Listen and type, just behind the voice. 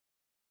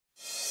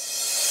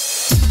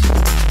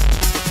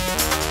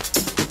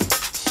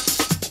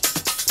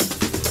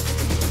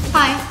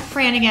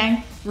Fran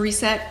again,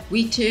 Reset,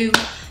 week 2,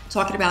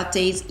 talking about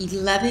days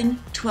 11,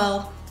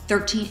 12,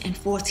 13, and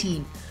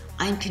 14.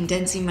 I'm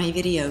condensing my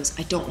videos.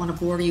 I don't want to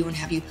bore you and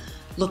have you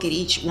look at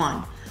each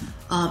one,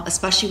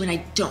 especially when I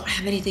don't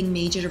have anything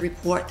major to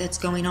report that's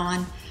going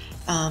on.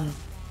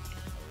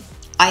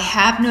 I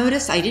have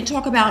noticed, I didn't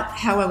talk about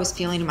how I was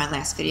feeling in my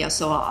last video,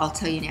 so I'll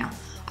tell you now.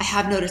 I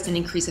have noticed an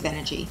increase of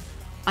energy.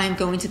 I'm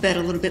going to bed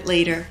a little bit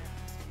later,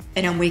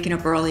 and I'm waking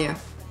up earlier,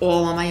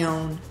 all on my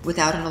own,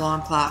 without an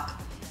alarm clock.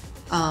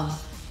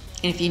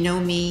 And if you know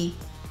me,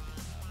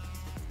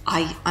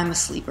 I'm a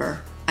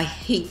sleeper. I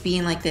hate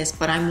being like this,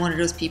 but I'm one of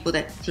those people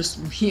that just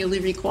really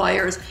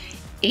requires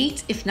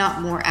 8, if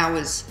not more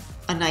hours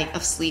a night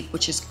of sleep,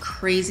 which is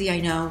crazy, I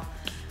know.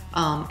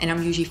 And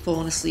I'm usually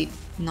falling asleep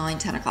 9,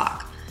 10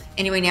 o'clock.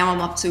 Anyway, now I'm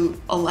up to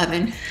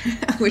 11,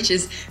 which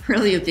is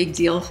really a big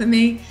deal for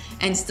me,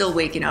 and still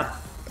waking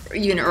up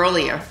even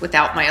earlier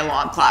without my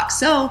alarm clock.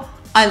 So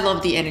I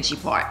love the energy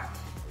part.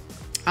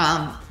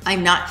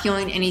 I'm not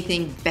feeling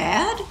anything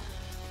bad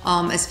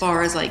as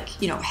far as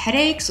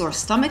headaches or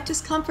stomach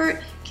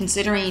discomfort.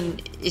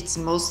 Considering it's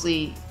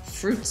mostly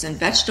fruits and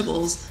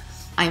vegetables,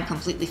 I'm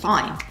completely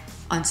fine,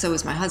 and so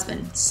is my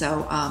husband.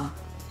 So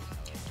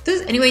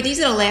anyway, these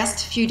are the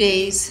last few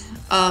days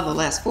of the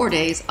last 4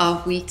 days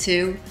of week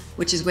 2,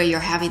 which is where you're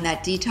having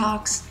that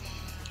detox.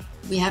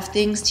 We have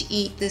things to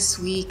eat this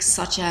week,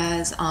 such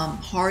as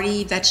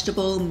hearty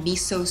vegetable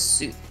miso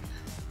soup,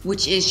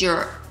 which is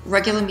your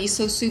regular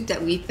miso soup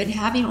that we've been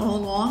having all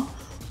along,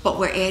 but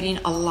we're adding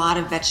a lot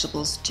of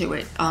vegetables to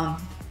it,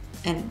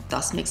 and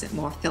thus makes it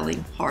more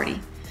filling, hearty.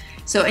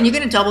 So, and you're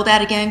gonna double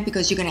that again,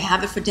 because you're gonna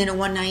have it for dinner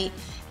one night,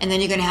 and then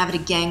you're gonna have it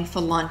again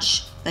for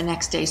lunch the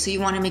next day. So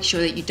you wanna make sure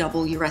that you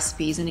double your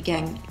recipes, and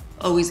again,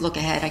 always look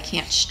ahead. I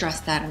can't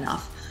stress that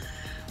enough.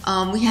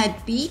 We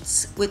had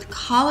beets with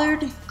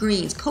collard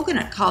greens,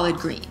 coconut collard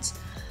greens.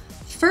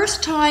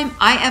 First time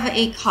I ever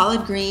ate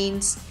collard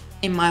greens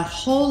in my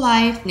whole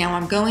life. Now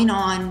I'm going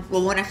on,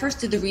 well, when I first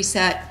did the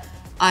reset,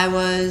 I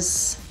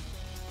was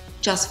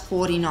just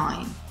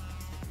 49.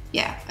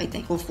 Yeah, I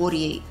think, or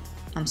 48.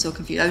 I'm so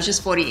confused. I was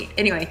just 48.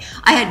 Anyway,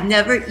 I had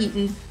never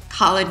eaten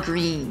collard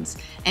greens,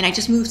 and I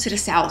just moved to the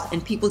South,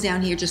 and people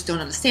down here just don't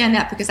understand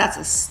that because that's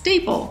a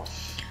staple.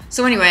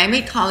 So anyway, I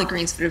made collard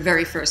greens for the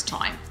very first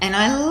time, and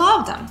I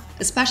love them,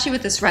 especially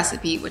with this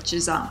recipe, which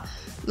is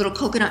little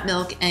coconut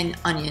milk and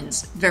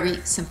onions. Very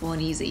simple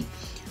and easy.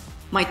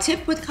 My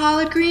tip with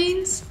collard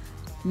greens,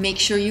 make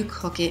sure you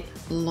cook it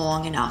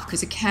long enough,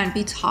 because it can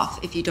be tough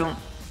if you don't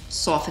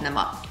soften them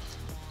up.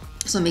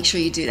 So make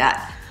sure you do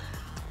that.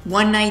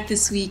 One night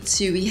this week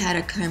too, we had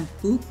a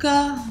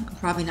kombucha, I'm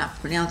probably not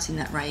pronouncing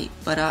that right,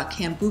 but a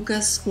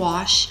kombucha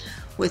squash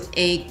with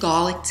a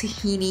garlic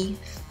tahini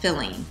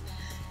filling.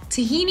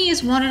 Tahini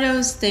is one of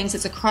those things,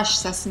 it's a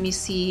crushed sesame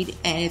seed,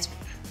 and it's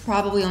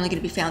probably only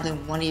going to be found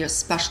in one of your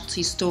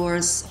specialty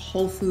stores.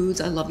 Whole Foods,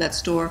 I love that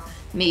store,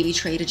 maybe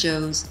Trader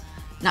Joe's.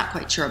 Not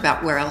quite sure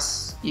about where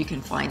else you can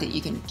find it.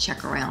 You can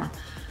check around.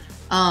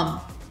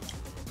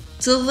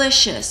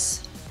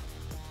 Delicious,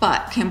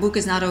 but kombucha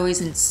is not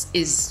always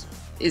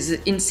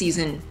in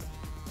season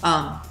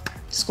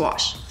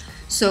squash.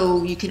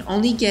 So you can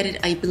only get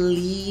it, I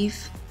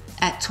believe,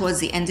 towards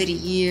the end of the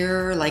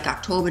year, like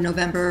October,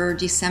 November,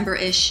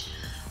 December-ish.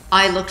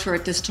 I looked for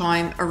it this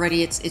time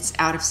already. It's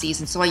out of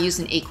season, so I used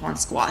an acorn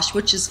squash,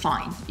 which is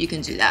fine. You can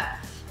do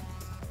that.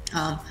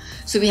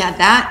 So we had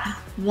that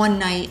one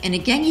night, and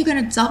again, you're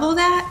gonna double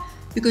that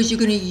because you're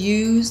gonna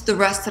use the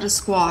rest of the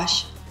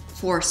squash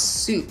for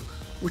soup,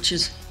 which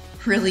is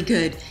really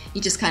good.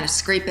 You just kind of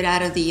scrape it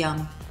out of the I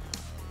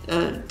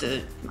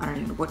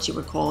don't know what you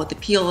would call it, the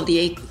peel of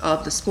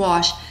the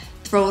squash,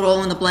 throw it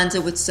all in the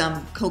blender with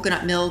some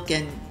coconut milk,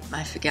 and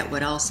I forget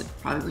what else. It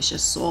probably was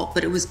just salt,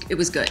 but it was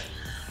good.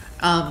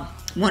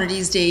 One of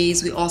these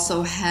days, we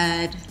also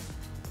had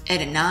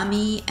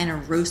edamame and a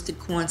roasted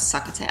corn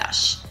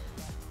succotash.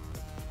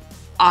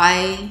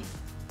 I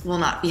will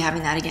not be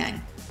having that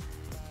again.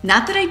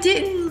 Not that I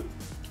didn't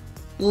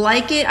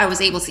like it, I was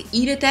able to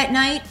eat it that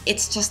night.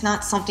 It's just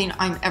not something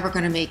I'm ever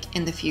going to make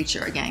in the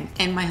future again.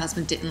 And my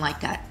husband didn't like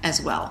that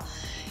as well.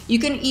 You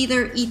can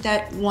either eat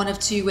that one of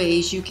two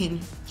ways. You can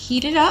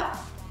heat it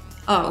up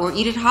or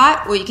eat it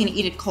hot, or you can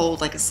eat it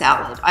cold like a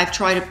salad. I've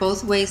tried it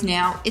both ways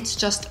now. It's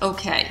just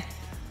okay.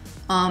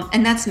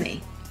 And that's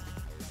me.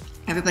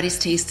 Everybody's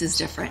taste is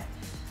different.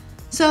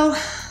 So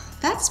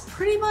that's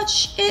pretty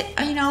much it.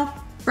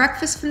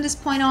 Breakfast from this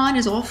point on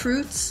is all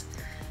fruits.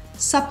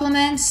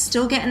 Supplements,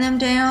 still getting them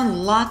down.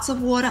 Lots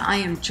of water. I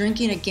am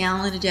drinking a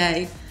gallon a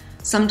day.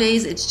 Some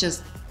days it's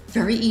just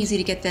very easy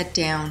to get that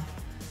down.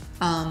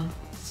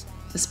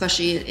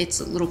 Especially it's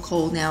a little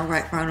cold now,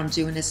 right when I'm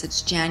doing this.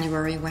 It's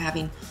January. We're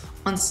having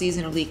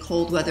unseasonably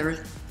cold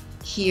weather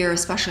here,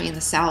 especially in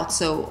the South.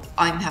 So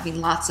I'm having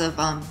lots of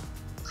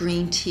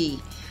green tea,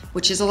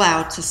 which is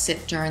allowed to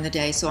sit during the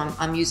day. So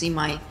I'm using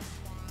that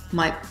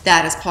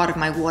as part of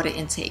my water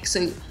intake.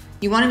 So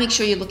you want to make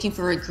sure you're looking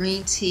for a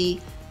green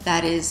tea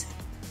that is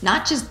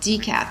not just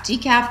decaf.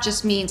 Decaf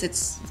just means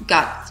it's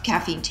got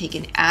caffeine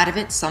taken out of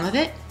it, some of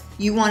it.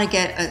 You want to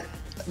get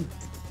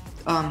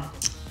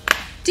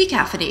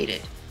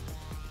decaffeinated.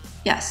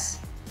 Yes,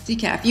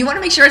 decaf. You want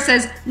to make sure it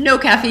says no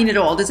caffeine at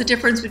all. There's a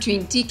difference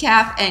between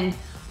decaf and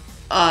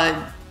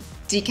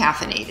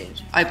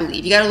decaffeinated, I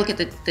believe. You got to look at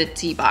the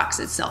tea box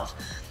itself.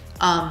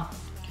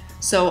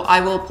 So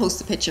I will post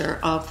a picture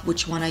of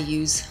which one I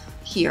use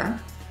here.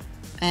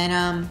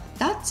 And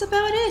that's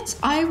about it.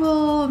 I'm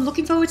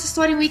looking forward to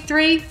starting week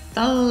 3,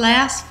 the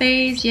last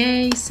phase.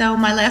 Yay. So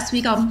my last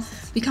week, I'll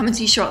be coming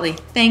to you shortly.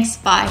 Thanks.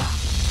 Bye.